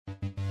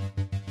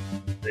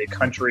the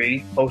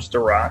country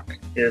post-Iraq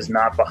is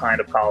not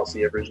behind a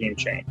policy of regime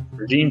change.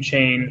 Regime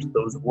change,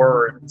 those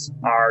words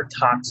are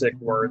toxic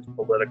words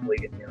politically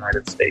in the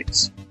United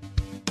States.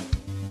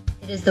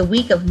 It is the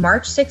week of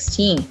March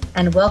 16th,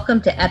 and welcome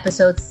to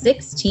episode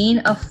 16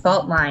 of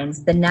Fault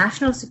Lines, the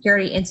National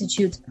Security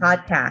Institute's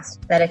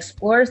podcast that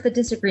explores the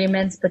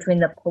disagreements between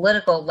the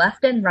political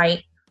left and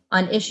right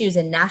on issues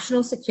in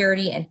national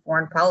security and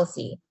foreign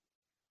policy.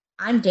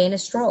 I'm Dana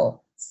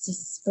Stroll,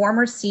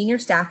 former senior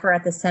staffer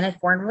at the Senate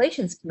Foreign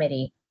Relations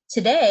Committee.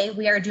 Today,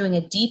 we are doing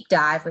a deep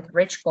dive with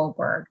Rich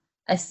Goldberg,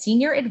 a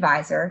senior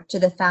advisor to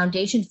the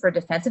Foundation for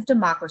Defensive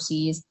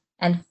Democracies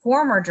and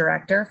former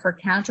director for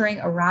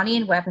countering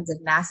Iranian weapons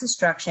of mass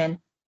destruction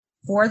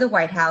for the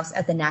White House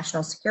at the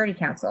National Security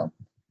Council.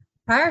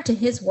 Prior to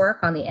his work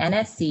on the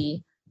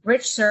NSC,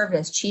 Rich served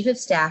as chief of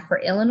staff for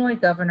Illinois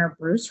Governor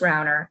Bruce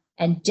Rauner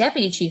and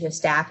deputy chief of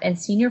staff and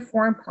senior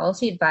foreign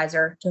policy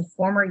advisor to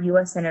former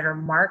U.S. Senator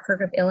Mark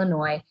Kirk of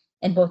Illinois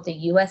in both the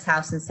U.S.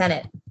 House and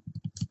Senate.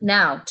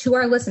 Now, to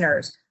our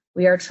listeners,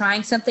 we are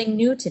trying something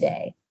new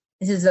today.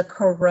 This is a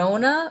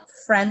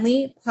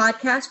Corona-friendly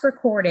podcast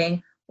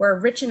recording where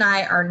Rich and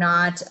I are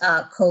not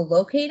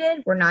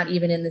co-located. We're not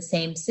even in the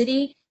same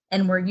city,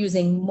 and we're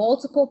using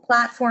multiple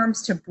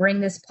platforms to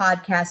bring this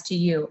podcast to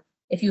you.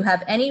 If you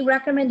have any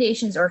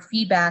recommendations or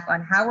feedback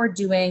on how we're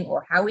doing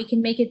or how we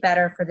can make it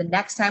better for the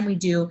next time we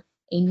do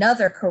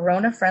another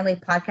Corona-friendly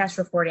podcast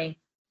recording,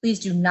 please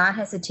do not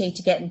hesitate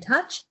to get in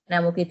touch, and I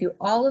will give you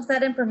all of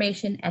that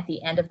information at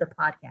the end of the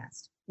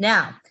podcast.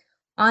 Now,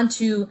 on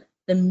to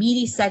the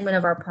meaty segment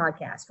of our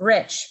podcast.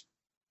 Rich,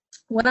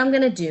 what I'm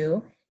going to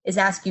do is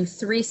ask you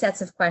three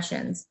sets of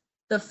questions.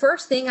 The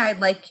first thing I'd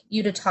like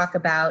you to talk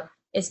about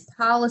is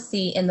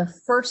policy in the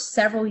first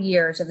several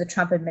years of the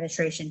Trump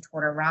administration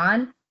toward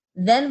Iran.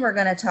 Then we're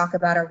going to talk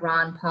about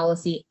Iran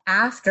policy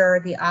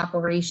after the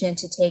operation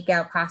to take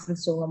out Qasem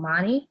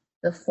Soleimani,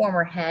 the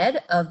former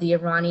head of the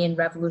Iranian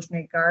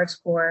Revolutionary Guards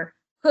Corps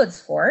Quds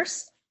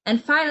Force.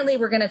 And finally,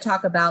 we're going to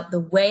talk about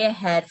the way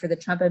ahead for the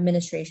Trump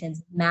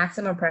administration's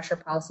maximum pressure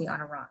policy on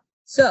Iran.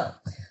 So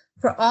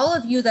for all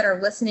of you that are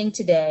listening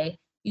today,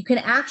 you can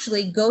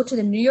actually go to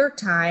the New York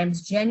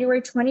Times,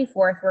 January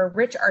 24th, where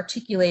Rich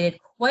articulated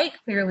quite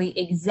clearly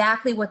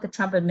exactly what the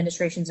Trump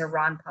administration's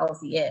Iran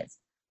policy is.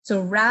 So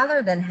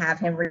rather than have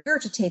him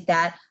regurgitate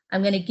that,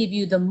 I'm going to give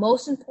you the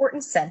most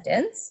important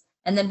sentence,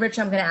 and then, Rich,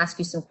 I'm going to ask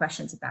you some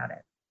questions about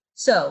it.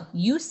 So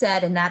you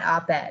said in that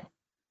op-ed,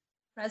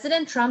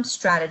 President Trump's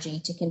strategy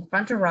to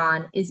confront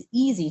Iran is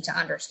easy to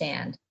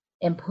understand.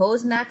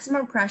 Impose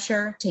maximum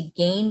pressure to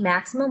gain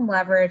maximum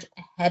leverage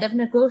ahead of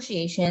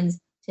negotiations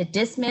to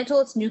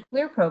dismantle its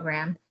nuclear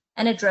program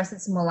and address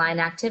its malign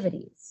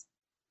activities,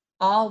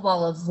 all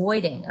while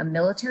avoiding a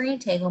military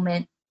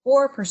entanglement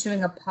or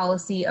pursuing a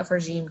policy of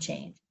regime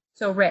change.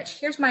 So, Rich,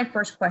 here's my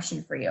first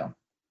question for you.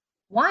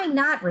 Why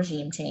not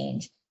regime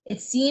change? It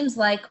seems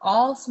like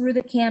all through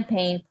the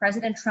campaign,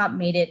 President Trump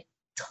made it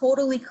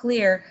totally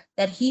clear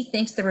that he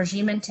thinks the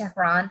regime in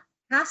Tehran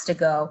has to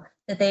go,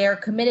 that they are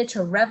committed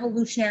to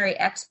revolutionary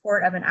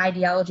export of an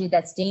ideology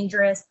that's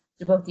dangerous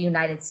to both the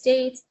United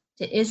States,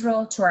 to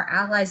Israel, to our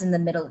allies in the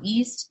Middle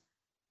East.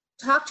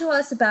 Talk to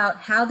us about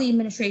how the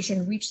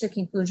administration reached the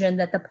conclusion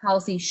that the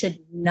policy should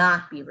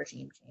not be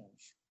regime change.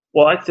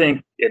 Well, I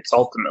think it's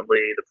ultimately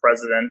the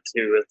president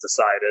who has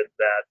decided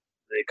that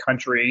the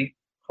country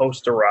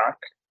post-Iraq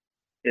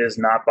is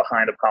not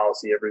behind a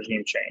policy of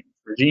regime change.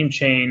 Regime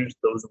change,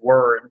 those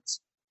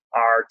words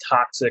are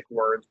toxic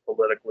words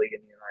politically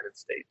in the United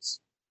States.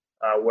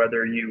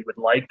 Whether you would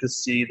like to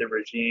see the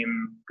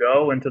regime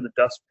go into the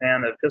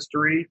dustpan of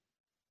history,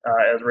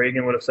 as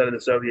Reagan would have said of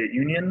the Soviet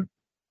Union,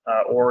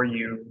 or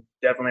you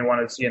definitely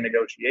want to see a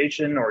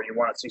negotiation, or you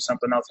want to see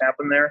something else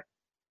happen there.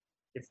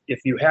 If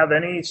you have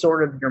any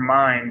sort of your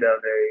mind of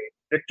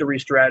a victory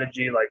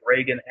strategy like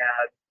Reagan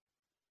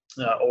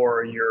had,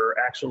 or you're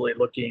actually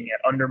looking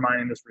at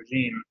undermining this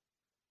regime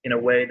in a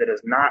way that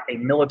is not a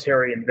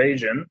military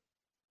invasion,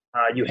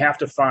 you have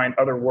to find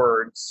other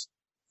words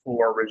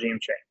for regime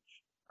change.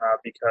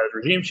 Because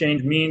regime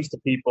change means to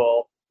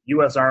people,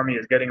 U.S. Army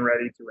is getting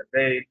ready to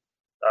invade,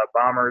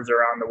 bombers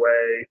are on the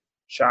way,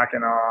 shock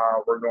and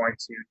awe, we're going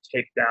to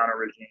take down a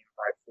regime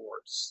by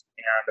force.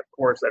 And of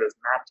course, that is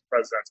not the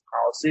president's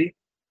policy.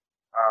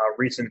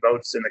 Recent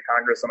votes in the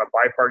Congress on a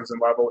bipartisan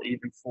level,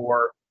 even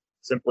for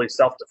simply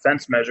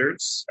self-defense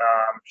measures,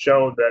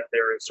 show that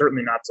there is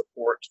certainly not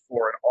support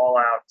for an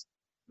all-out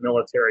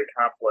military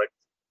conflict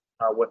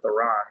with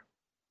Iran.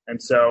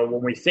 And so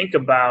when we think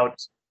about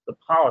the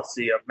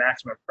policy of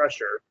maximum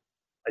pressure,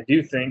 I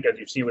do think, as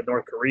you've seen with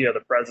North Korea,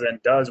 the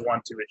president does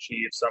want to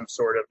achieve some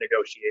sort of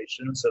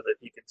negotiation so that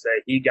he can say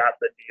he got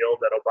the deal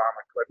that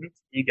Obama couldn't.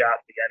 He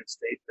got the end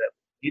state that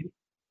we need.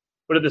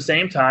 But at the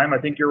same time, I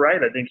think you're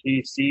right. I think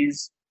he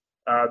sees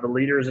the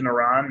leaders in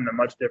Iran in a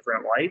much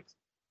different light.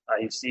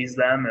 He sees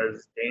them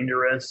as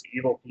dangerous,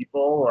 evil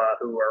people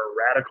who are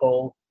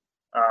radical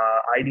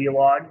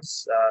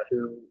ideologues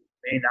who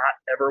may not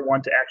ever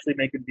want to actually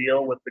make a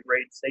deal with the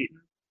great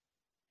Satan.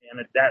 And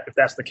if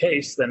that's the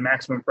case, then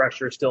maximum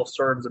pressure still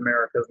serves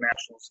America's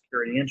national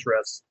security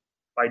interests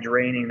by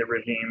draining the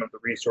regime of the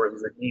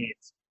resources it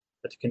needs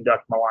to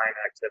conduct malign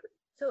activity.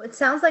 So it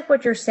sounds like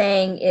what you're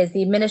saying is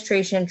the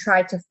administration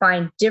tried to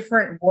find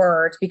different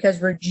words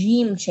because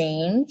regime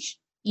change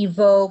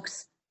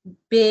evokes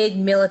big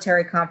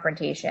military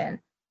confrontation.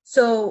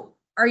 So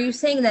are you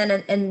saying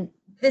then, and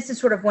this is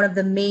sort of one of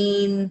the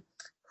main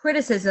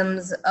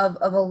criticisms of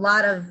a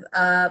lot of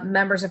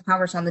members of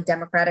Congress on the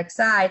Democratic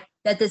side,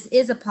 that this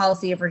is a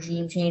policy of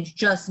regime change,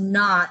 just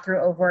not through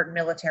overt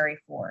military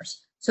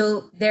force.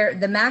 So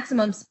the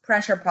maximum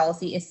pressure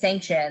policy is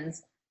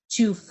sanctions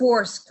to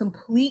force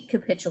complete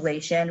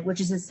capitulation, which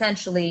is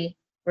essentially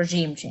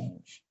regime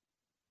change.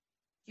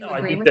 Do you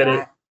agree with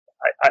that?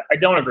 I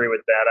don't agree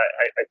with that.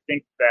 I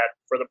think that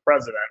for the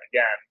president,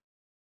 again,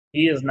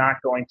 he is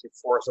not going to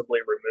forcibly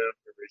remove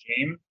the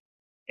regime.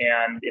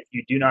 And if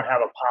you do not have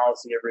a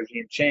policy of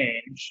regime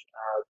change,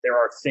 there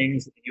are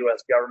things that the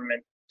U.S.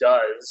 government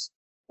does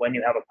when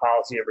you have a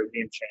policy of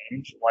regime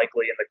change,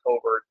 likely in the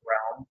covert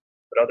realm,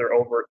 but other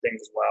overt things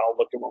as well.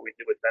 Look at what we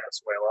did with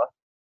Venezuela.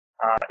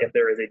 If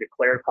there is a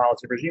declared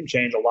policy of regime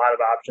change, a lot of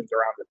options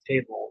are on the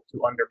table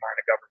to undermine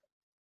a government.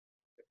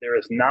 If there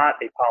is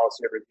not a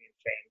policy of regime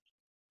change,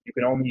 you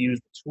can only use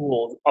the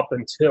tools up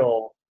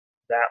until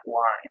that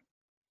line.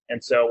 And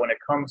so when it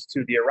comes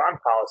to the Iran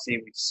policy,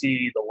 we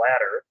see the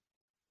latter,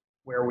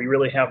 where we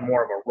really have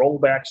more of a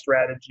rollback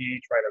strategy,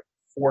 try to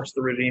force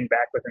the regime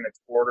back within its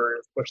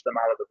borders, push them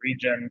out of the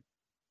region.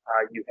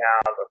 You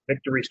have a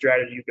victory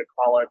strategy, you could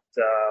call it,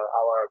 a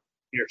la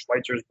Peter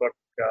Schweitzer's book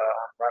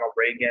on Ronald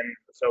Reagan,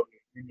 the Soviet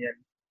Union,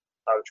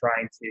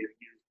 trying to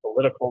use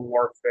political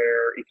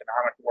warfare,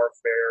 economic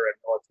warfare, and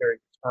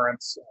military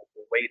deterrence to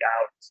wait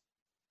out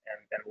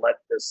and let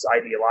this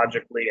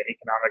ideologically and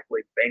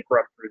economically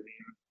bankrupt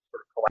regime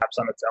sort of collapse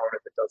on its own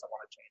if it doesn't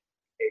want to change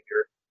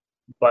behavior.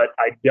 But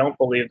I don't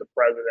believe the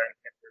president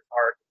in his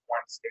heart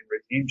wants a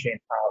regime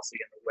change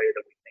policy in the way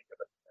that we think of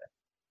it today.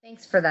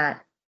 Thanks for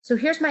that. So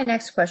here's my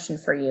next question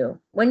for you.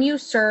 When you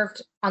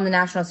served on the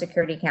National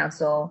Security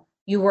Council,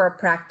 you were a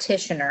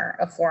practitioner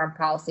of foreign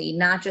policy,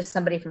 not just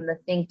somebody from the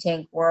think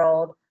tank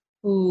world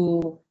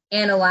who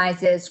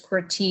analyzes,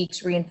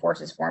 critiques,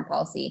 reinforces foreign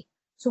policy.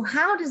 So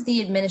how does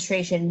the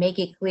administration make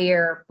it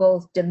clear,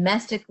 both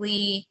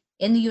domestically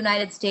in the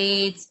United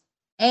States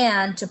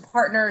and to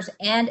partners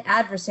and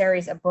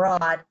adversaries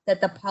abroad, that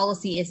the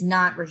policy is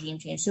not regime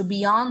change? So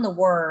beyond the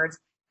words,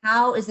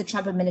 how is the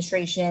Trump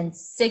administration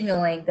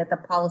signaling that the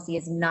policy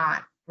is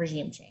not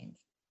regime change?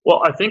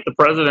 Well, I think the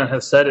president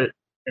has said it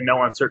in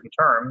no uncertain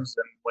terms.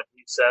 And when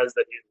he says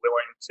that he's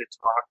willing to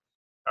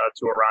talk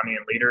to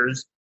Iranian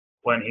leaders,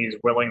 when he's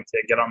willing to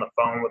get on the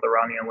phone with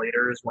Iranian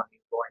leaders, when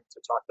he's willing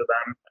to talk to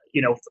them,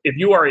 if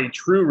you are a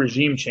true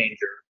regime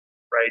changer,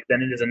 right,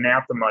 then it is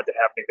anathema to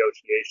have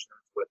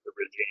negotiations with the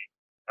regime.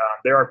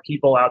 There are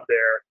people out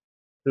there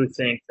who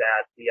think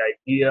that the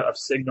idea of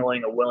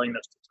signaling a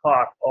willingness to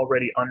talk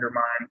already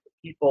undermines the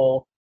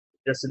people,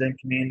 the dissident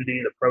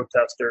community, the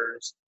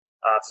protesters,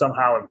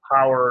 somehow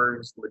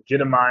empowers,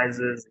 legitimizes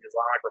the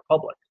Islamic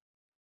Republic.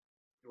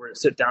 If you were to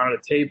sit down at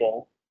a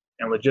table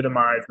and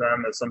legitimize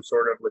them as some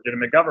sort of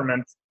legitimate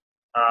government,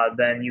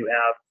 then you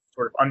have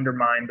sort of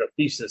undermined the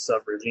thesis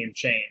of regime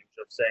change,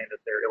 of saying that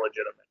they're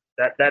illegitimate.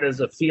 That is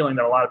a feeling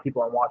that a lot of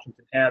people in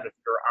Washington have if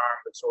you're on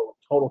the sort of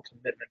total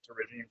commitment to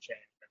regime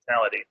change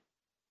mentality.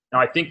 Now,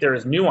 I think there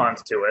is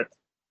nuance to it,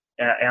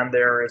 and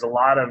there is a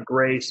lot of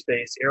gray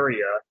space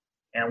area,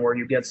 and where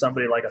you get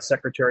somebody like a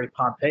Secretary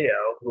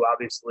Pompeo, who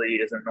obviously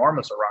is an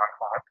enormous Iran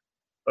hawk,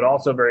 but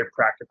also very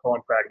practical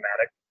and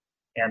pragmatic,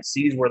 and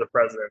sees where the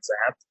president's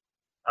at,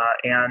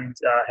 and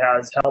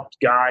has helped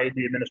guide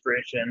the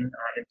administration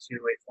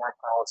into a foreign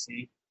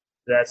policy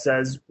that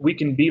says we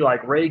can be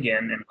like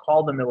Reagan and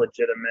call them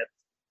illegitimate,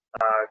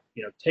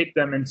 take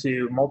them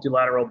into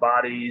multilateral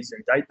bodies,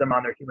 indict them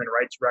on their human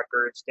rights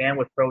records, stand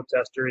with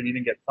protesters,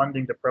 even get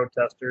funding to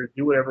protesters,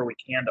 do whatever we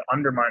can to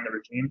undermine the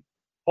regime,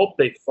 hope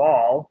they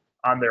fall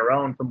on their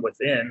own from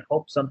within,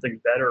 hope something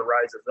better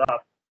rises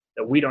up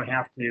that we don't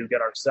have to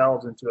get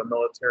ourselves into a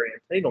military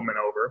entanglement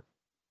over.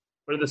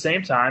 But at the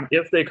same time,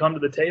 if they come to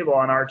the table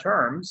on our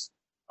terms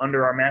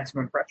under our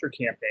maximum pressure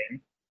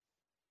campaign,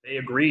 they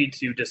agree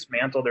to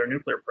dismantle their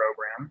nuclear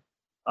program,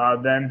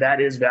 then that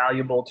is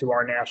valuable to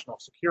our national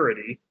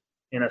security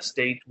in a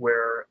state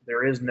where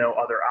there is no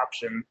other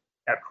option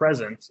at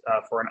present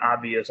for an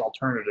obvious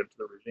alternative to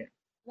the regime.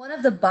 One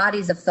of the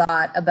bodies of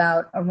thought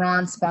about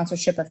Iran's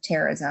sponsorship of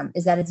terrorism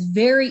is that it's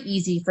very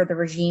easy for the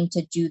regime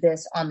to do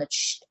this on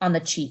the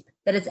cheap,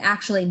 that it's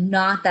actually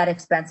not that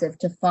expensive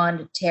to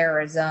fund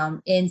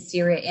terrorism in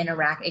Syria, in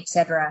Iraq,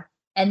 etc.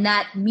 And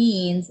that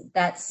means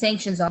that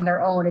sanctions on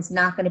their own is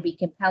not going to be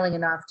compelling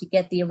enough to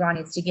get the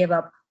Iranians to give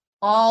up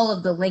all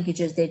of the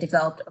linkages they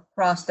developed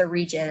across the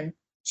region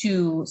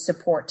to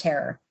support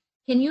terror.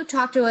 Can you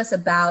talk to us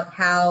about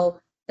how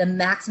the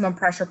maximum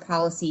pressure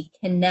policy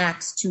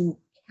connects to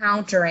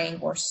countering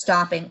or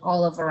stopping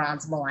all of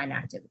Iran's malign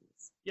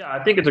activities? Yeah,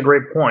 I think it's a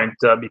great point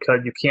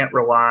because you can't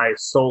rely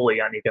solely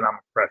on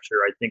economic pressure.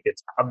 I think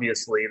it's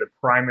obviously the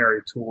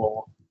primary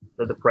tool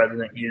that the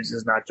president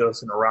uses, not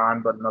just in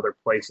Iran, but in other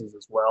places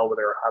as well, where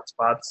there are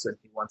hotspots, and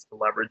he wants to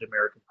leverage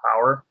American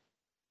power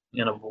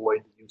and avoid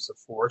the use of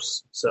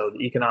force. So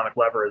the economic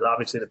lever is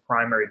obviously the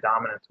primary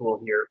dominant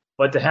tool here.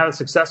 But to have a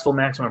successful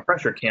maximum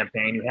pressure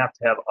campaign, you have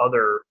to have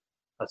other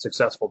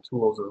successful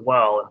tools as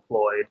well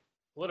employed.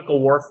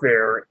 Political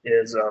warfare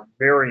is a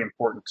very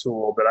important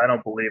tool that I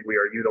don't believe we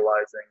are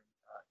utilizing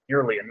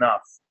nearly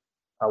enough.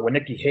 When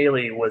Nikki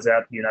Haley was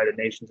at the United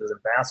Nations as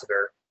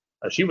ambassador,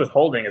 she was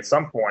holding at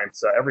some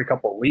points every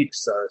couple of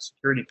weeks a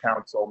Security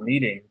Council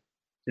meeting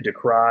to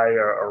decry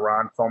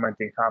Iran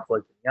fomenting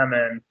conflict in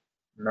Yemen.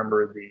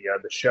 Remember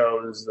the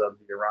shows of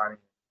the Iranian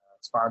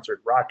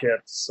sponsored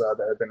rockets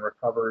that have been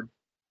recovered.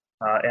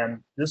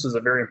 And this is a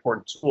very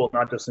important tool,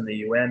 not just in the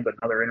UN, but in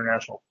other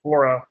international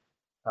fora.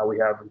 We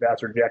have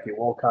Ambassador Jackie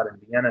Wolcott in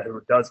Vienna,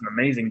 who does an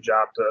amazing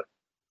job to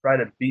try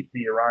to beat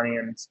the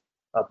Iranians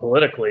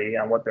politically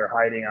on what they're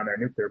hiding on their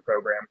nuclear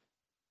program.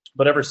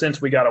 But ever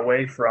since we got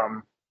away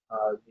from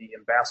the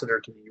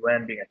ambassador to the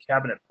UN being a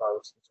cabinet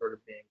post, and sort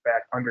of being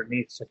back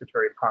underneath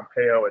Secretary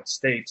Pompeo at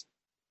state,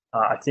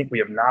 I think we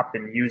have not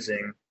been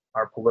using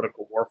our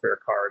political warfare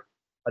card.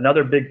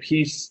 Another big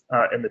piece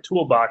in the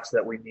toolbox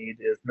that we need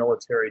is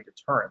military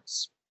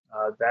deterrence.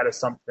 That is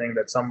something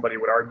that some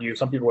people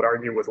would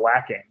argue was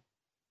lacking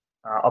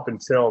up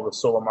until the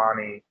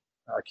Soleimani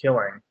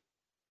killing,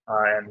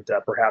 and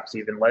perhaps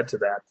even led to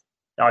that.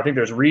 Now, I think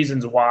there's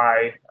reasons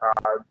why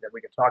that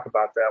we can talk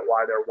about that,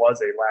 why there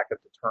was a lack of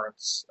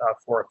deterrence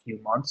for a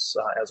few months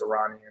as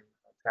Iranian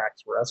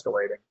attacks were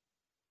escalating.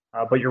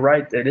 But you're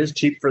right, it is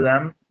cheap for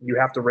them. You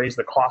have to raise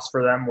the cost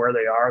for them where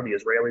they are. The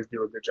Israelis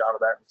do a good job of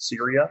that in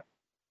Syria.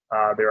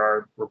 There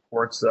are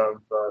reports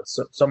of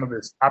some of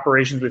the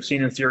operations we've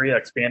seen in Syria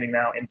expanding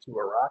now into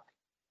Iraq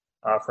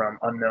from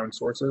unknown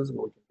sources. We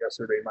can guess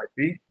who they might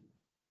be.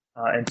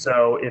 And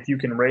so if you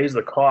can raise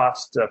the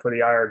cost for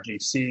the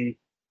IRGC,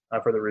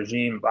 for the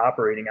regime of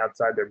operating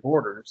outside their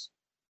borders,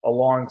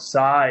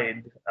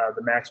 alongside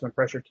the maximum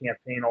pressure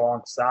campaign,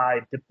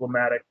 alongside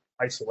diplomatic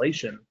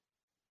isolation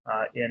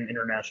in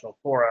international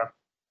fora,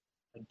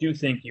 I do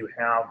think you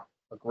have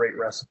a great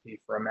recipe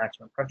for a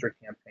maximum pressure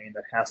campaign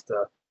that has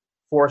to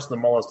force the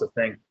mullahs to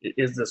think,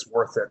 is this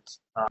worth it?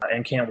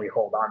 And can we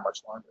hold on much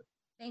longer?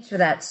 Thanks for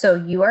that. So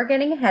you are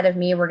getting ahead of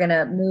me. We're going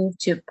to move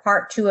to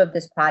part 2 of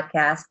this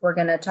podcast. We're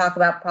going to talk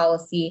about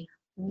policy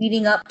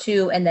leading up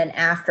to and then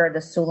after the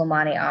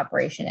Soleimani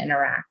operation in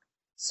Iraq.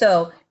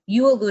 So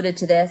you alluded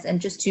to this,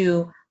 and just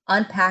to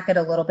unpack it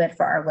a little bit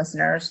for our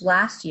listeners,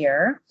 last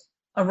year,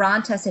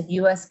 Iran tested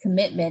U.S.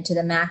 commitment to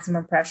the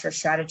maximum pressure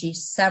strategy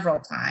several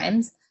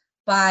times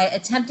by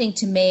attempting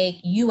to make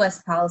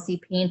U.S. policy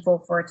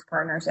painful for its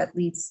partners. At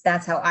least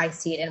that's how I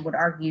see it, and would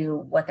argue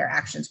what their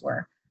actions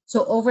were.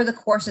 So over the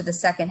course of the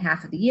second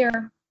half of the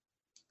year,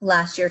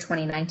 last year,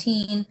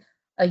 2019,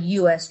 a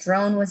U.S.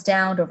 drone was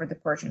downed over the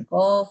Persian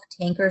Gulf,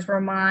 tankers were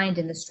mined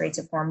in the Straits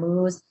of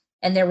Hormuz,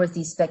 and there was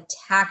the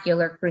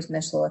spectacular cruise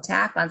missile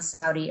attack on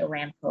Saudi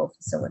Aramco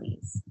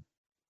facilities.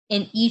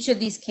 In each of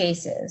these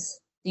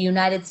cases, the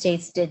United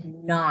States did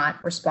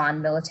not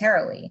respond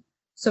militarily.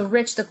 So,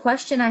 Rich, the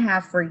question I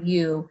have for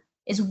you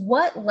is,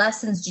 what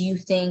lessons do you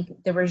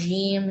think the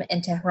regime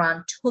in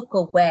Tehran took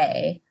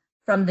away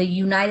from the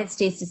United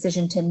States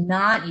decision to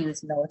not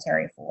use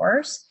military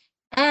force?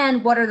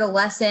 And what are the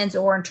lessons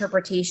or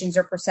interpretations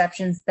or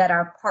perceptions that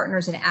our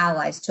partners and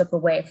allies took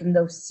away from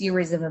those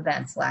series of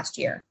events last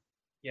year?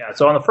 Yeah,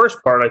 so on the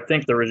first part, I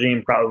think the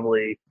regime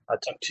probably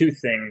took two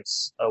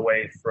things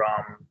away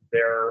from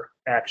their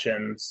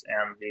actions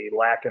and the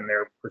lack in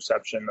their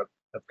perception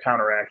of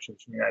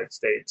counteractions from the United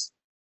States.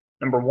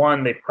 Number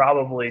one, they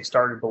probably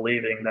started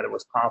believing that it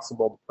was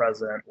possible the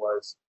president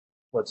was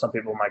what some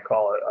people might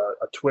call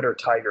a Twitter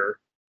tiger,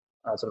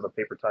 sort of a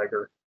paper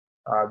tiger,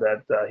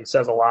 that he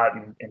says a lot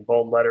in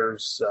bold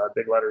letters,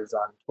 big letters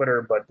on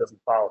Twitter, but doesn't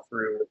follow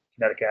through with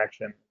kinetic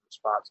action in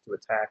response to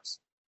attacks.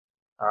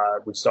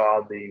 We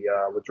saw the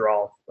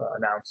withdrawal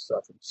announced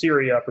from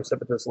Syria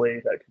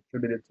precipitously. That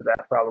contributed to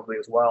that probably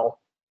as well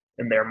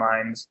in their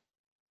minds.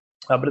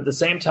 But at the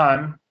same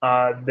time,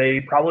 they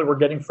probably were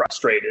getting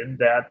frustrated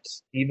that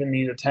even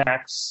these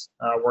attacks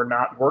were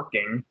not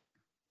working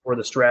for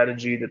the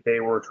strategy that they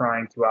were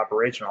trying to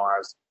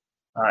operationalize.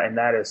 And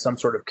that is some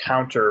sort of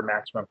counter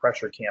maximum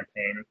pressure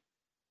campaign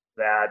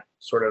that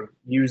sort of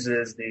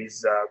uses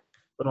these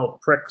little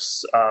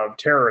pricks of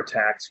terror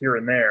attacks here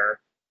and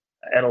there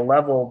at a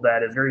level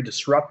that is very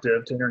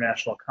disruptive to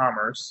international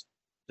commerce,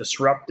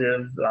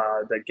 disruptive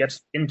that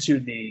gets into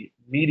the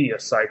media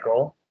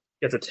cycle,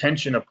 gets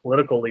attention of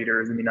political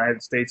leaders in the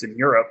United States and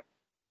Europe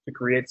to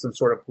create some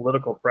sort of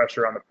political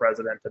pressure on the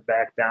president to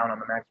back down on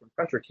the maximum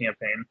pressure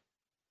campaign.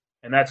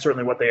 And that's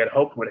certainly what they had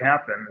hoped would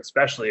happen,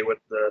 especially with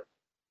the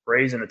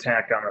brazen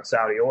attack on the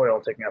Saudi oil,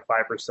 taking out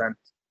 5%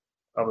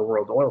 of the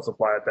world's oil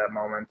supply at that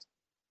moment.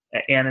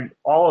 And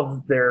all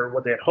of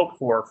what they had hoped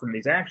for from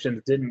these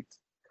actions didn't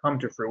come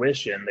to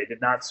fruition. They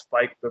did not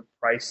spike the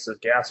price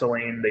of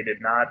gasoline. They did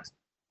not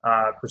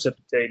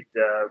precipitate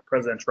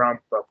President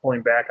Trump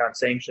pulling back on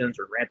sanctions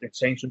or granting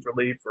sanctions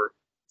relief, or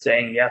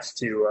saying yes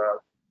to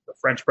the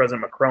French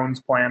President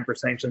Macron's plan for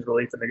sanctions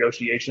relief and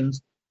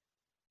negotiations.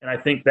 And I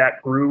think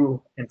that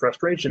grew in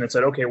frustration and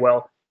said, okay,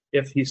 well,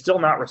 if he's still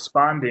not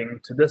responding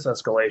to this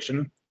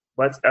escalation,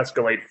 let's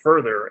escalate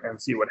further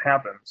and see what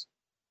happens.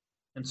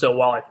 And so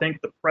while I think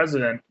the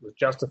president was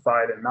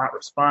justified in not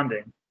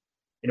responding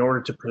in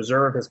order to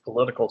preserve his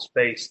political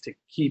space to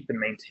keep and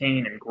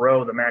maintain and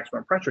grow the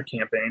maximum pressure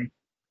campaign,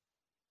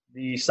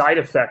 the side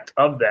effect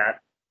of that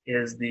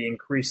is the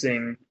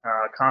increasing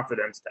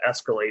confidence to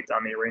escalate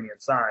on the Iranian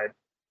side.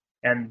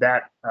 And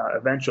that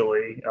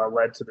eventually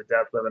led to the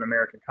death of an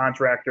American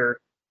contractor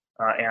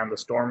and the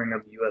storming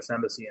of the U.S.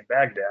 Embassy in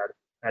Baghdad.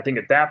 And I think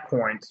at that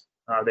point,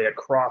 they had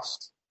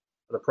crossed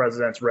the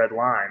president's red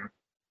line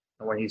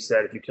when he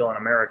said, if you kill an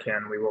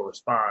American, we will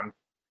respond.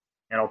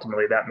 And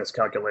ultimately, that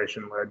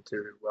miscalculation led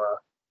to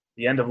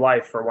the end of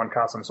life for one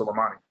Qasem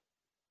Soleimani.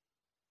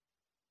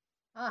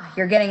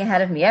 You're getting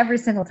ahead of me every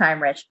single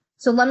time, Rich.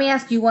 So let me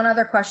ask you one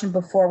other question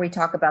before we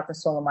talk about the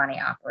Soleimani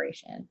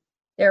operation.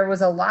 There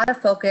was a lot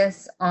of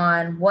focus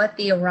on what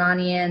the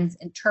Iranians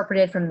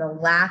interpreted from the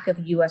lack of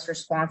U.S.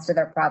 response to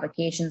their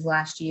provocations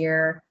last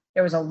year.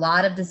 There was a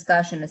lot of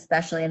discussion,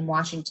 especially in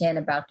Washington,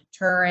 about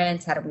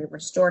deterrence, how do we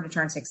restore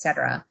deterrence, et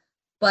cetera.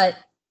 But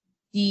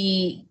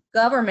the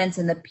governments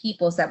and the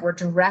peoples that were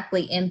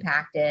directly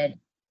impacted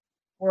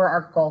were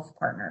our Gulf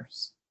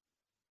partners.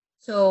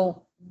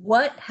 So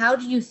how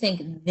do you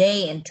think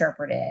they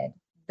interpreted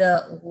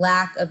the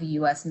lack of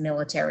U.S.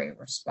 military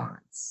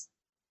response?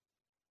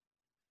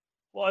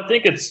 Well, I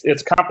think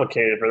it's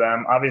complicated for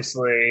them.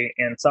 Obviously,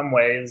 in some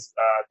ways,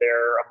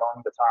 they're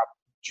among the top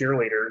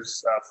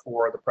cheerleaders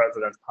for the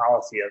president's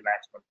policy of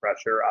maximum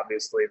pressure.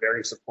 Obviously,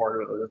 very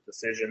supportive of his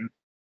decision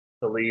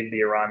to leave the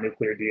Iran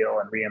nuclear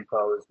deal and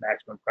reimpose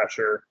maximum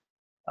pressure.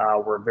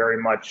 We're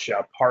very much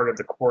part of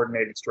the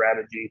coordinated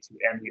strategy to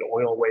end the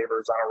oil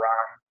waivers on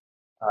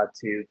Iran,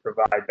 to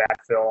provide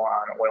backfill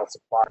on oil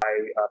supply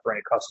for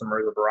any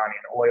customers of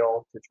Iranian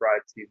oil, to try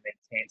to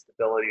maintain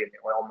stability in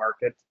the oil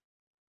market,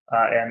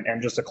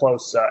 and just a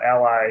close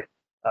ally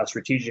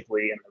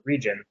strategically in the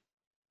region.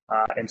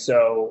 And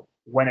so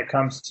when it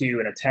comes to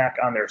an attack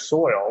on their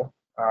soil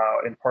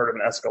in part of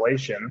an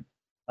escalation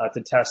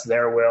to test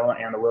their will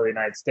and the will of the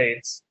United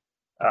States,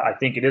 I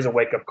think it is a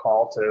wake-up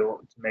call to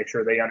make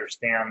sure they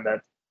understand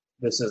that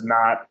this is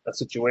not a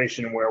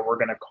situation where we're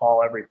going to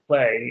call every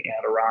play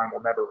and Iran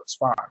will never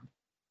respond.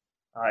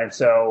 And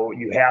so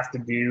you have to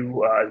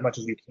do as much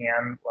as you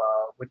can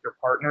with your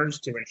partners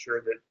to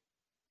ensure that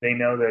they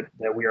know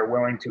that we are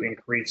willing to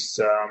increase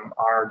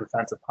our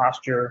defensive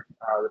posture.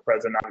 The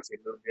president obviously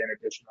moved in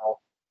additional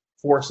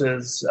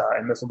forces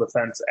and missile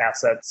defense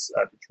assets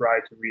to try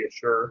to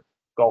reassure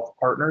Gulf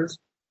partners.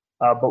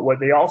 But what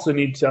they also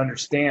need to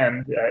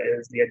understand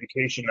is the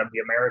education of the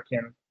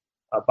American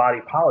body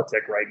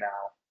politic right now,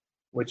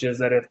 which is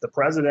that if the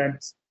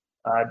president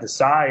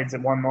decides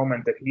at one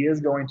moment that he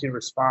is going to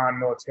respond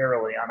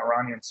militarily on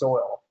Iranian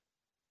soil,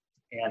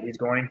 and he's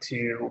going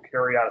to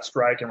carry out a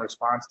strike in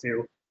response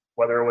to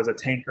whether it was a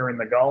tanker in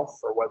the Gulf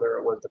or whether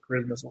it was the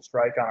cruise missile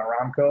strike on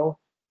Aramco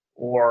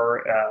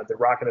or the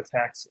rocket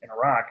attacks in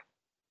Iraq,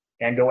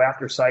 and go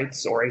after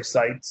sites or a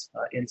site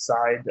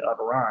inside of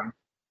Iran,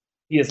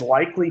 he is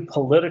likely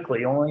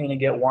politically only going to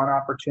get one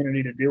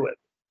opportunity to do it.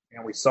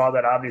 And we saw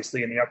that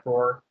obviously in the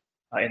uproar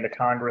in the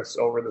Congress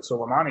over the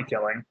Soleimani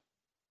killing.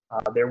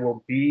 There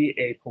will be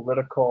a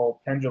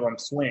political pendulum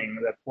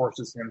swing that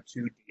forces him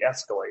to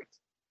de-escalate.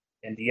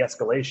 And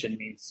de-escalation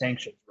means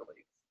sanctions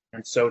relief.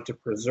 And so to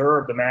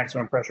preserve the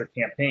maximum pressure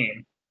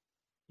campaign,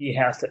 he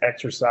has to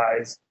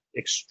exercise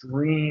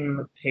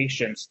extreme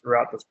patience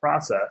throughout this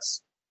process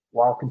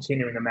while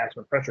continuing the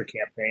maximum pressure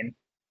campaign.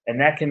 And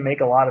that can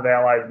make a lot of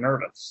allies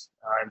nervous.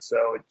 And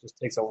so it just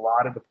takes a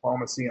lot of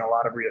diplomacy and a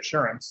lot of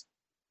reassurance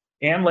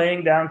and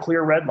laying down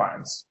clear red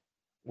lines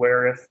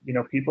where if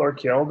people are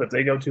killed, if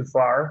they go too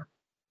far,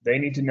 they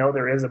need to know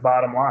there is a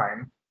bottom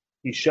line.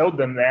 He showed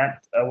them that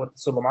with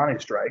the Soleimani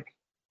strike.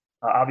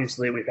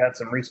 Obviously, we've had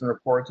some recent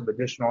reports of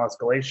additional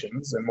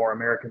escalations and more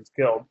Americans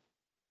killed.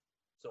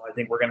 So I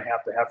think we're going to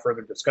have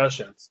further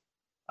discussions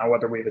on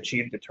whether we've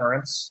achieved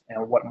deterrence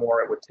and what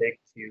more it would take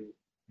to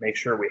make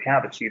sure we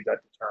have achieved that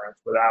deterrence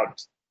without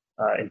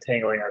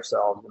entangling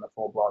ourselves in a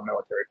full-blown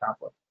military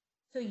conflict.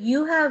 So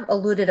you have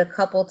alluded a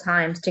couple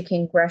times to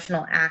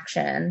congressional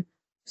action.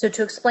 So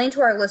to explain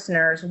to our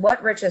listeners,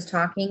 what Rich is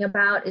talking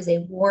about is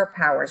a war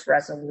powers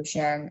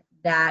resolution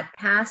that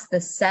passed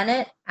the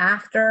Senate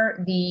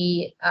after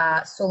the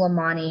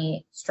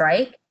Soleimani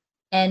strike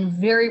and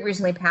very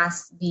recently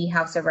passed the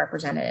House of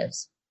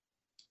Representatives.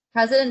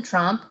 President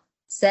Trump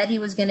said he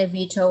was going to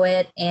veto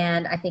it,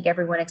 and I think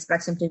everyone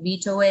expects him to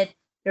veto it.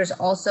 There's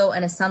also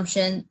an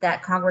assumption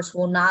that Congress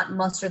will not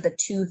muster the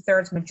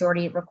 2/3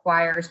 majority it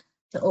requires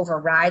to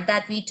override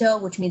that veto,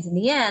 which means in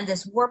the end,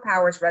 this war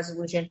powers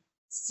resolution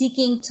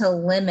seeking to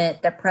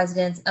limit the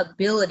president's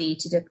ability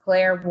to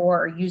declare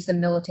war or use the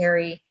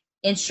military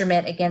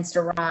instrument against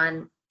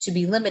Iran to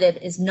be limited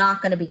is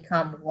not going to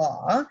become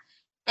law.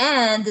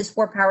 And this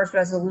Four Powers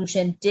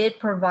resolution did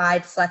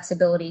provide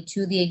flexibility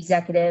to the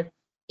executive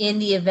in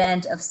the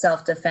event of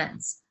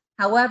self-defense.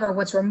 However,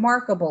 what's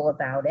remarkable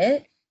about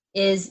it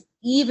is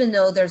even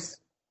though there's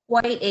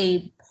quite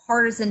a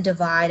partisan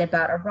divide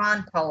about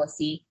Iran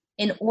policy,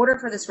 in order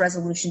for this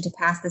resolution to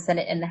pass the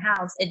Senate and the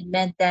House, it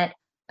meant that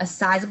a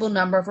sizable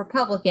number of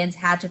Republicans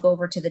had to go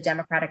over to the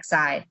Democratic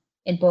side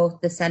in both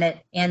the Senate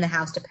and the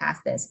House to pass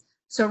this.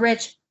 So,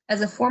 Rich,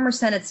 as a former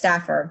Senate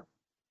staffer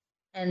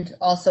and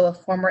also a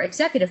former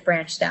executive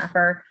branch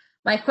staffer,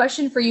 my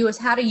question for you is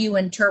how do you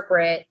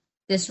interpret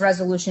this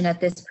resolution at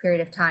this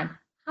period of time?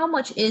 How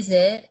much is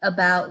it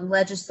about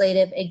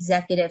legislative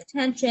executive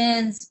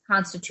tensions,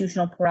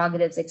 constitutional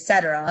prerogatives,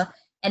 etc.,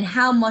 and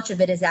how much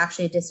of it is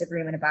actually a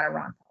disagreement about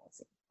Iran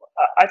policy?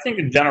 I think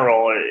in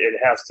general it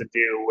has to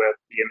do with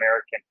the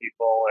American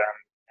people and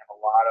a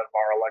lot of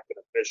our elected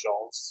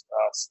officials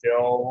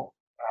still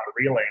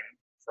reeling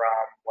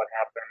from what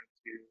happened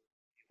to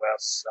the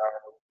U.S.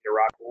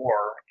 Iraq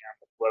War and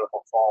the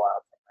political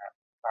fallout from that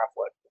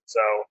conflict.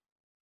 So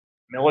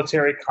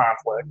military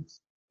conflict,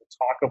 the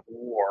talk of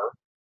war,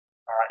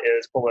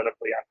 is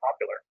politically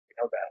unpopular. We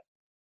know that.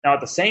 Now,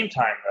 at the same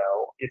time,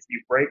 though, if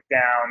you break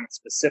down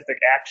specific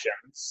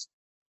actions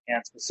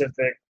and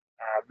specific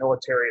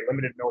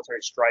limited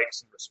military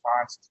strikes in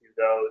response to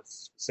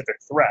those specific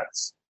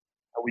threats,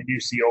 we do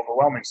see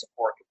overwhelming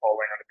support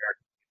polling on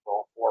American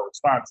people for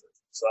responses.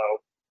 So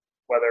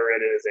whether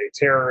it is a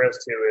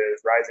terrorist who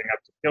is rising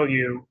up to kill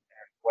you,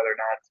 and whether or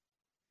not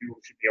you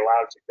should be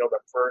allowed to kill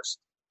them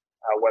first,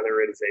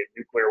 whether it is a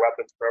nuclear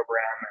weapons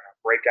program and a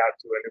breakout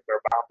to a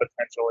nuclear bomb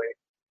potentially,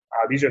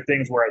 these are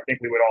things where I think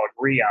we would all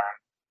agree on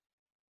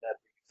that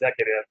the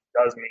executive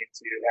does need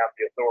to have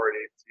the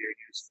authority to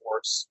use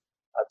force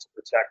to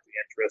protect the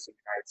interests of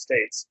the United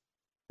States.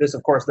 This,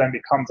 of course, then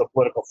becomes a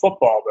political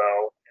football,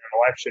 though, in an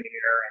election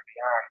year and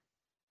beyond,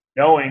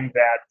 knowing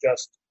that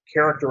just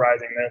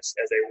characterizing this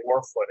as a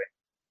war footing,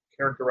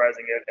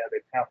 characterizing it as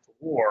a path to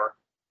war,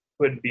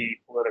 could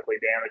be politically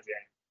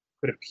damaging,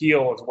 could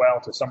appeal as well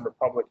to some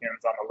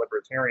Republicans on the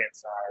libertarian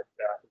side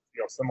who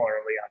feel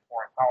similarly on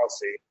foreign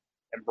policy,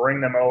 and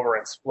bring them over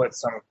and split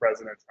some of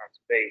President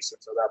Trump's base. And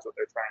so that's what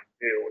they're trying to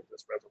do with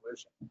this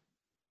resolution.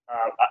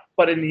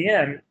 But in the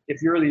end,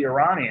 if you're the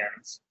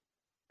Iranians,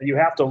 you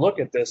have to look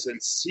at this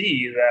and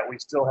see that we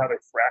still have a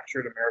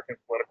fractured American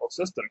political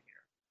system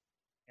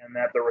here, and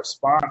that the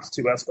response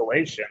to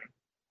escalation,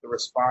 the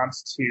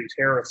response to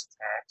terrorist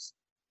attacks,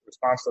 the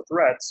response to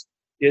threats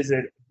is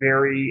a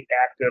very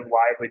active,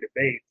 lively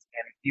debate,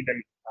 and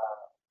even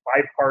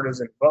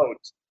bipartisan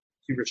vote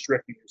to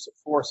restrict the use of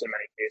force in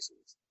many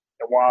cases.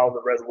 And while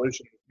the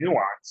resolution is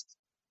nuanced,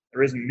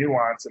 there isn't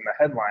nuance in the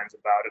headlines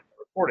about it and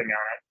the reporting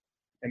on it,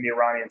 and the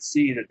Iranians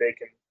see that they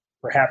can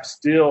perhaps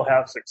still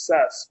have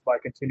success by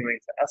continuing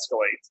to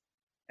escalate.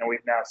 And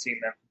we've now seen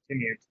them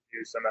continue to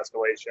do some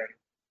escalation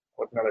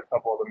with another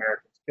couple of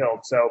Americans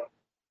killed. So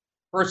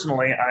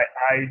personally,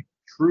 I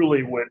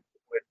truly would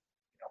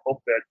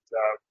hope that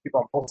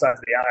people on both sides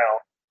of the aisle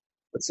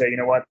would say, you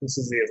know what, this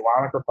is the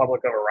Islamic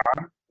Republic of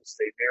Iran. This is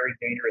a very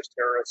dangerous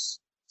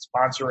terrorist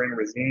sponsoring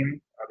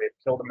regime. They've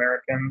killed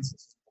Americans.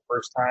 This is the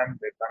first time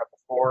they've done it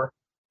before.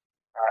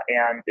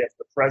 And if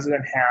the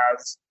president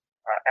has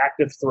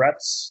active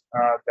threats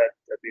that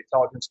the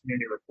intelligence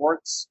community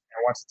reports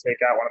and wants to take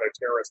out one of their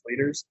terrorist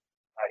leaders,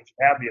 he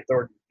should have the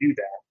authority to do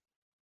that.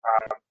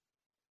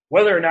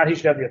 Whether or not he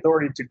should have the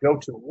authority to go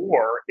to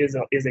war is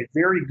a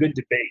very good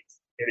debate.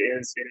 It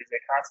is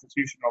a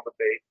constitutional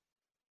debate,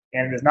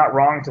 and it is not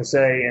wrong to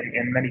say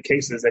in many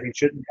cases that he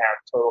shouldn't have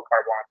total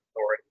carte blanche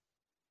authority.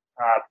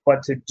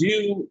 But to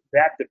do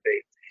that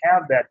debate, to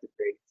have that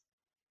debate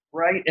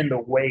right in the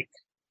wake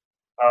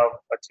of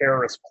a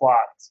terrorist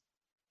plot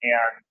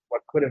and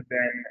what could have been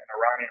an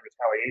Iranian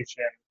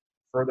retaliation,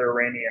 further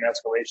Iranian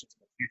escalations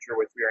in the future,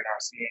 which we are now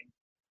seeing,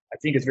 I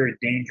think is very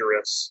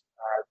dangerous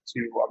to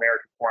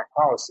American foreign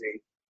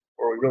policy,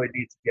 where we really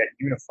need to get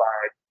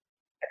unified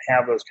and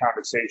have those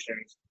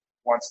conversations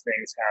once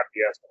things have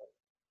de-escalated.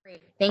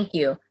 Great, thank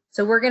you.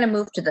 So we're going to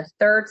move to the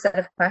third set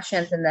of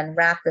questions and then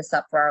wrap this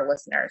up for our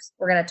listeners.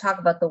 We're going to talk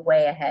about the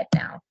way ahead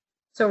now.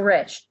 So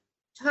Rich,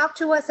 talk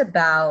to us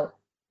about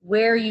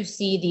where you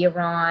see the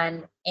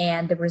Iran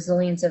and the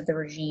resilience of the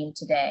regime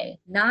today.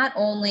 Not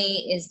only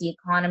is the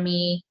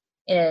economy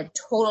in a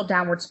total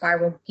downward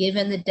spiral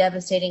given the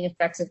devastating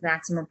effects of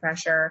maximum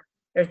pressure,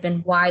 there's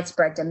been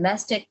widespread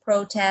domestic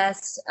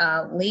protests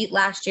late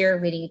last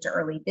year, leading into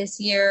early this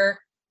year.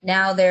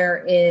 Now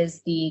there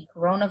is the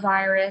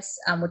coronavirus,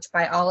 which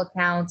by all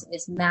accounts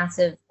is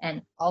massive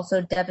and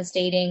also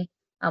devastating,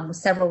 with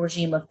several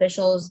regime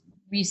officials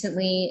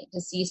recently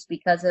deceased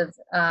because of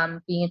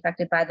being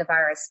infected by the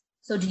virus.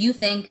 So do you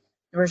think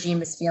the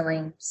regime is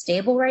feeling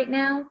stable right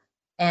now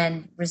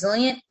and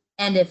resilient?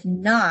 And if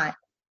not,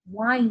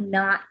 why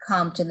not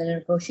come to the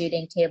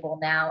negotiating table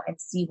now and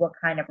see what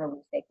kind of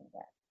relief they can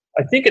get?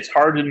 I think it's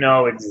hard to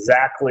know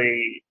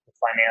exactly the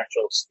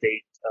financial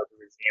state of the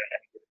regime at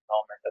any given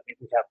moment. I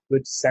think we have a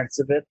good sense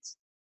of it,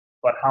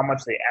 but how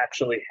much they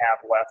actually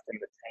have left in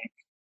the tank,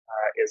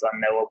 is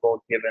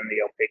unknowable given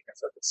the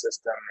opaqueness of the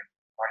system and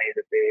money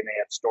that they may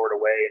have stored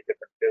away in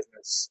different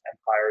business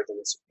empires of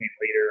the supreme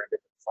leader and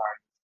different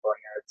funds,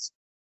 boneyards.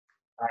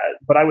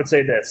 But I would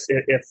say this: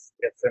 if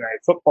in a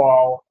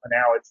football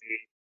analogy,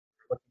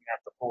 you're looking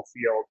at the whole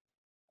field,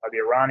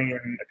 the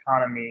Iranian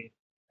economy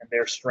and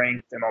their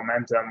strength and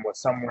momentum was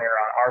somewhere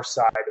on our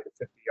side of the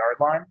 50-yard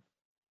line.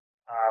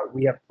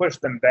 We have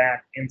pushed them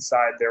back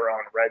inside their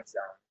own red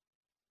zone.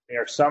 They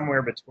are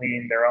somewhere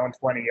between their own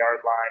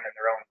 20-yard line and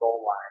their own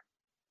goal line.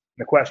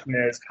 And the question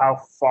is, how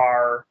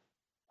far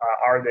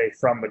are they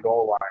from the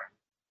goal line,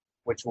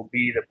 which will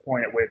be the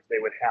point at which they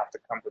would have to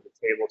come to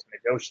the table to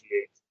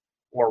negotiate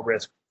or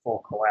risk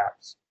full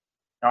collapse.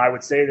 Now, I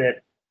would say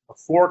that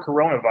before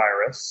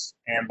coronavirus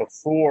and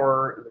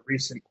before the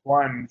recent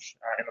plunge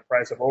in the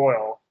price of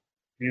oil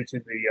due to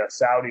the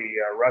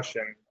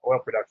Saudi-Russian oil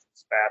production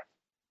spat,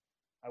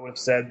 I would have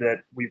said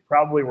that we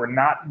probably were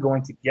not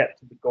going to get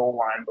to the goal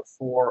line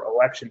before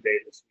election day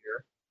this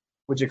year,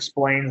 which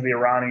explains the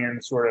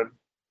Iranians sort of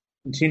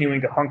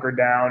continuing to hunker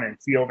down and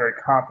feel very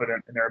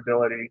confident in their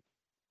ability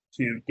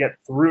to get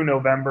through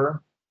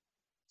November,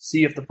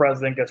 see if the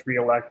president gets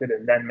reelected,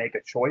 and then make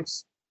a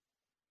choice.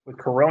 With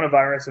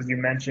coronavirus, as you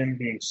mentioned,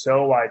 being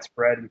so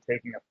widespread and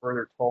taking a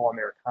further toll on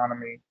their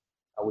economy,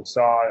 we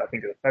saw, I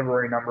think the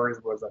February numbers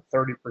was a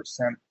 30%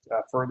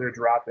 further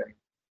drop in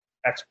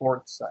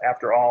exports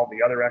after all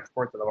the other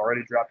exports that have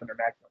already dropped under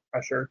maximum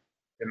pressure.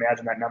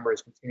 Imagine that number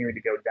is continuing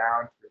to go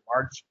down through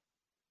March.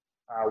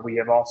 We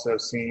have also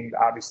seen,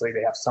 obviously,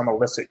 they have some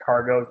illicit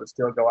cargoes that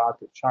still go out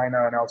to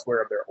China and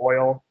elsewhere of their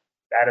oil.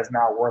 That is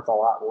now worth a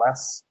lot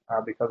less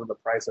because of the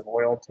price of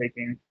oil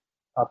taking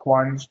a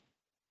plunge.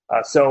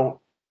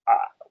 So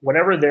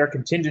whatever their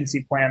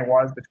contingency plan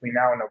was between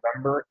now and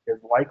November is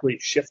likely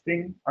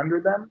shifting under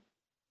them.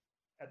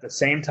 At the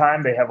same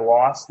time, they have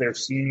lost their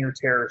senior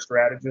terror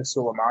strategist,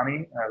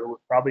 Soleimani, who was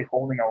probably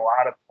holding a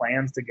lot of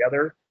plans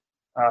together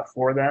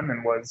for them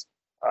and was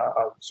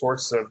a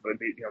source of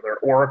their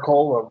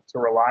oracle to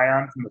rely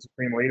on from the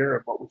supreme leader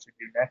of what we should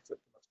do next from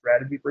a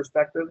strategy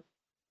perspective.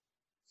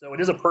 So it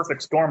is a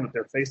perfect storm that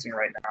they're facing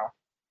right now.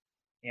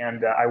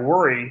 And I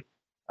worry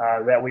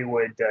that we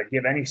would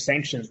give any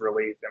sanctions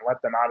relief and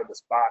let them out of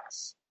this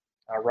box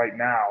right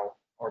now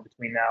or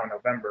between now and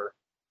November.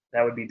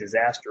 That would be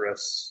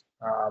disastrous.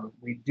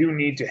 We do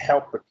need to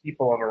help the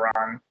people of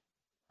Iran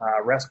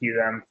rescue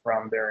them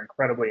from their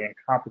incredibly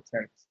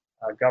incompetent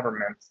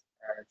government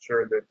and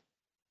ensure that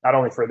not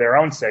only for their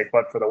own sake,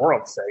 but for the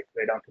world's sake,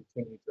 they don't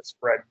continue to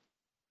spread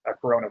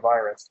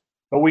coronavirus.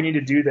 But we need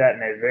to do that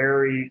in a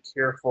very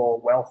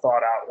careful, well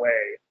thought out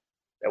way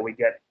that we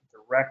get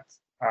direct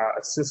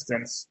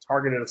assistance,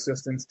 targeted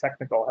assistance,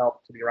 technical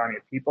help to the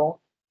Iranian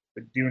people,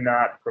 but do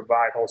not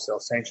provide wholesale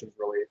sanctions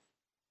relief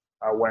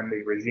when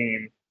the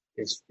regime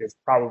is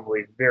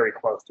probably very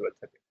close to a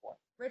tipping point.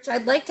 Rich,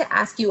 I'd like to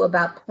ask you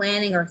about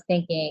planning or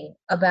thinking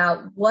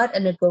about what a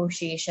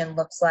negotiation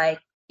looks like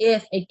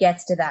if it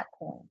gets to that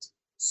point.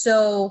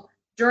 So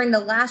during the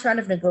last round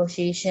of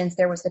negotiations,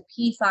 there was the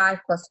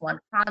P5+1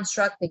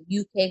 construct, the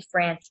UK,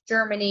 France,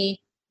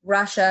 Germany,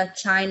 Russia,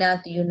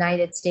 China, the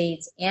United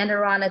States, and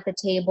Iran at the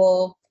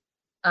table.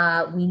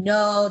 We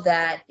know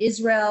that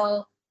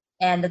Israel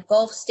and the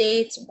Gulf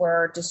states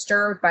were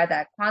disturbed by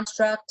that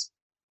construct.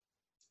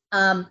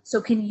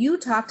 So can you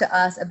talk to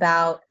us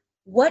about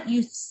what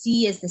you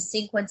see as the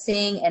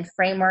sequencing and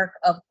framework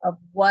of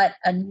what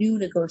a new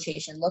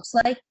negotiation looks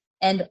like,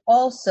 and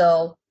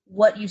also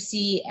what you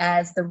see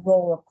as the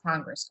role of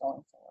Congress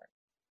going forward?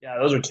 Yeah,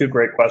 those are two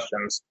great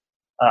questions.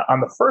 On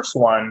the first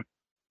one,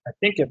 I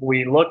think if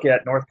we look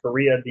at North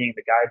Korea being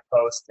the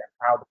guidepost and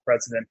how the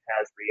president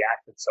has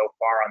reacted so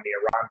far on the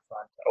Iran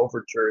front to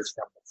overtures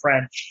from the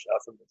French,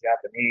 from the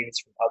Japanese,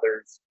 from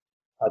others,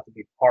 to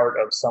be part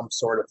of some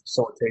sort of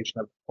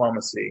facilitation of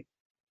diplomacy,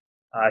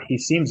 he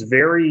seems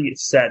very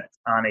set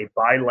on a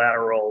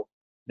bilateral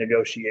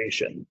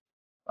negotiation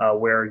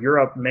where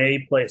Europe may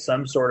play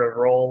some sort of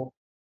role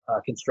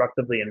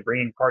constructively in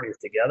bringing parties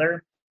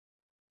together.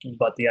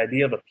 But the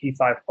idea of a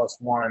P5+1,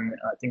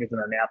 I think, is an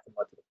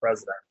anathema to the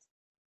president.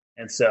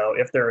 And so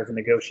if there is a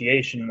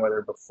negotiation,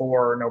 whether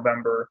before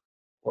November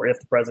or if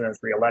the president is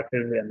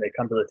reelected and they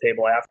come to the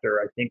table after,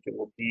 I think it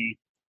will be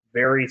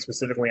very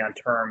specifically on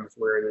terms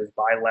where it is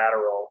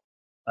bilateral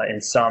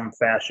in some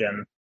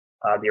fashion.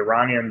 The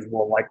Iranians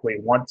will likely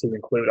want to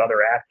include other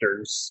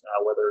actors,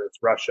 whether it's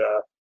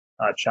Russia,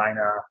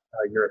 China,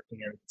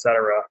 Europeans,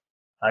 etc.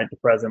 I think the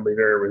president will be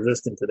very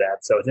resistant to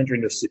that. So it's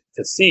interesting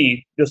to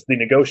see just the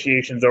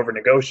negotiations over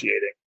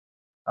negotiating,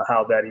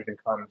 how that even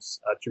comes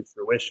to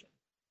fruition.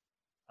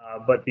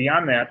 But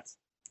beyond that,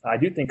 I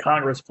do think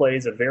Congress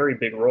plays a very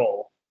big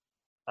role.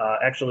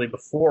 Actually,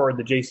 before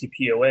the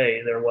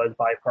JCPOA, there was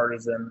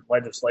bipartisan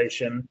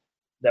legislation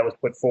that was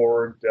put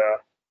forward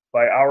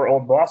by our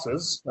old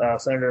bosses,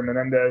 Senator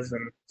Menendez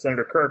and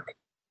Senator Kirk,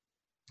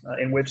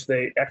 in which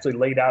they actually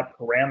laid out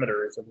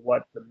parameters of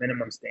what the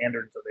minimum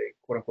standards of a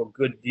quote-unquote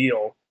good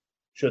deal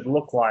should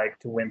look like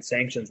to win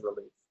sanctions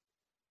relief.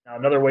 Now,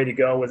 another way to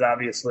go is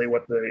obviously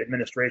what the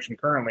administration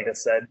currently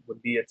has said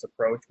would be its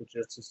approach, which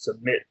is to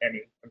submit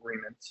any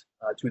agreement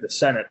to the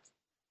Senate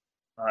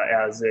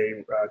as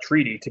a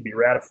treaty to be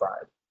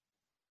ratified.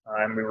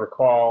 And we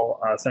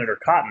recall Senator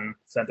Cotton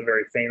sent a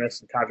very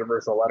famous and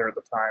controversial letter at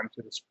the time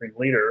to the Supreme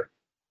Leader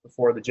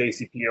before the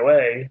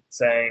JCPOA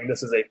saying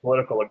this is a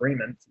political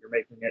agreement. You're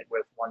making it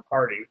with one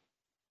party.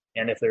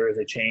 And if there is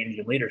a change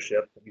in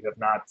leadership and you have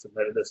not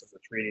submitted this as a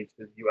treaty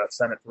to the U.S.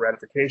 Senate for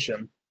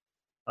ratification,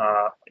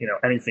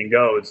 anything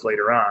goes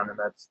later on. And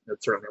that's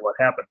certainly what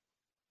happened.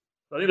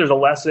 So I think there's a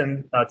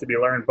lesson to be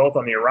learned both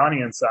on the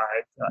Iranian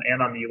side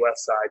and on the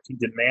U.S. side to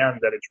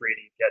demand that a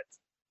treaty get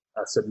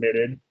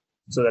submitted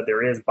so that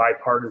there is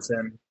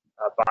bipartisan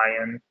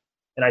buy-in.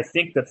 And I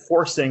think that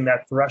forcing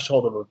that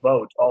threshold of a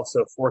vote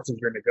also forces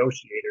your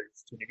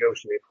negotiators to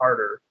negotiate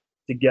harder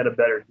to get a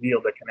better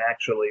deal that can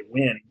actually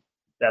win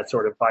that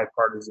sort of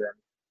bipartisan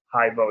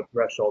high vote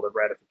threshold of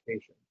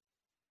ratification.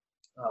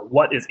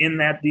 What is in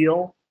that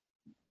deal?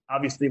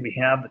 Obviously, we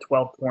have the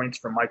 12 points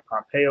from Mike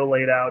Pompeo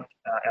laid out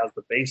as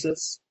the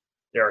basis.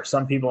 There are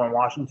some people in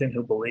Washington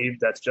who believe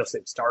that's just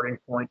a starting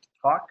point to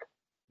talk.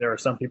 There are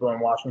some people in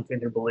Washington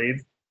who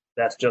believe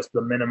that's just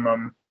the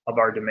minimum of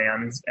our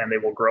demands, and they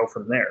will grow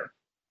from there.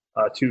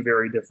 Two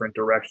very different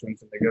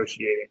directions of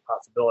negotiating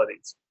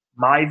possibilities.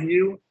 My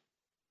view,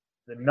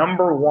 the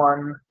number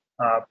one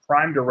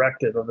prime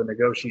directive of the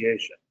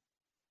negotiation,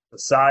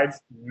 besides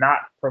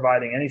not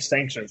providing any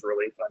sanctions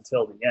relief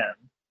until the end,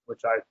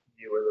 which I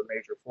view as a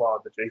major flaw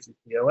of the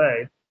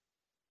JCPOA,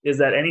 is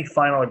that any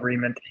final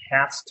agreement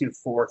has to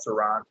force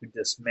Iran to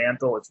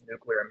dismantle its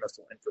nuclear and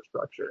missile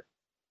infrastructure.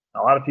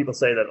 Now, a lot of people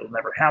say that it'll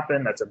never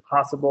happen, that's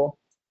impossible.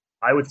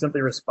 I would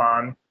simply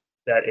respond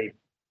that a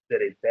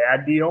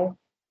bad deal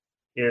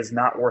is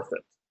not worth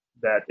it,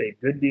 that a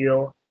good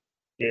deal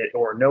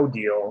or no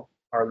deal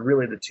are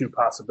really the two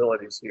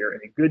possibilities here.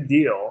 And a good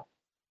deal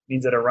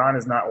means that Iran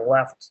is not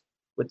left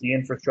with the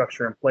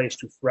infrastructure in place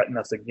to threaten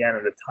us again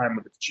at a time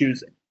of its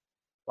choosing.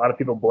 A lot of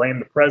people blame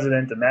the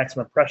president, the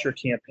maximum pressure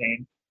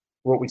campaign.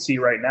 What we see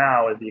right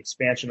now is the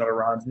expansion of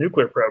Iran's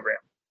nuclear program.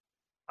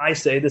 I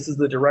say this is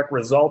the direct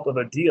result of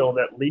a deal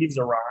that leaves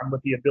Iran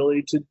with the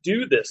ability to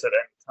do this at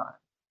any time.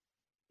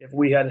 If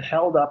we had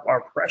held up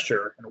our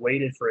pressure and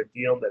waited for a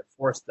deal that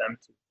forced them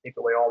to take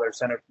away all their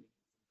centrifuges,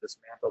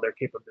 dismantle their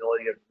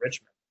capability of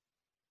enrichment,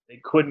 they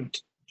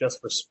couldn't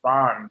just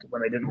respond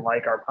when they didn't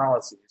like our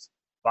policies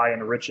by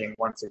enriching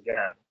once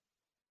again.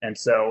 And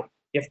so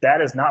if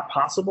that is not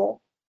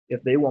possible,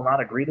 if they will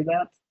not agree to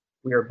that,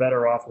 we are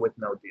better off with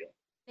no deal.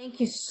 Thank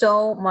you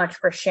so much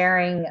for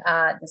sharing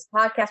this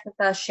podcast with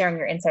us, sharing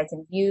your insights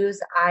and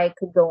views. I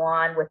could go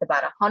on with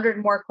about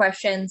 100 more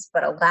questions,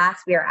 but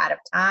alas, we are out of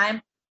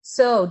time.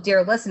 So,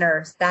 dear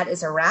listeners, that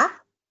is a wrap.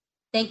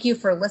 Thank you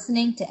for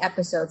listening to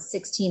episode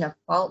 16 of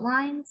Fault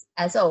Lines.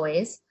 As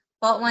always,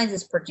 Fault Lines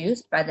is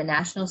produced by the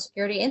National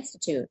Security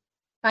Institute.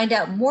 Find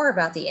out more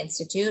about the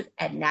Institute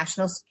at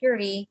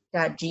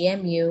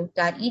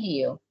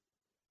nationalsecurity.gmu.edu.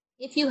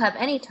 If you have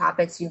any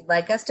topics you'd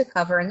like us to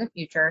cover in the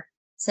future,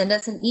 send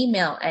us an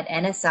email at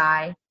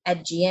nsi@gmu.edu.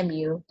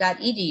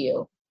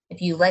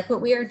 If you like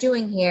what we are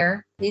doing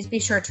here, please be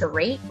sure to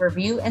rate,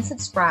 review, and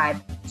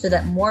subscribe so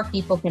that more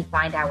people can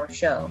find our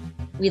show.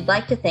 We'd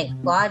like to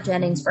thank Claude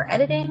Jennings for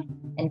editing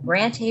and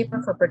Grant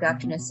Haber for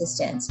production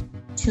assistance.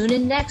 Tune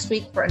in next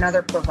week for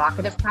another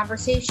provocative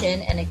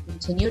conversation and a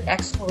continued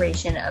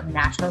exploration of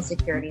national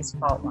security's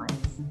fault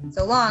lines.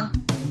 So long.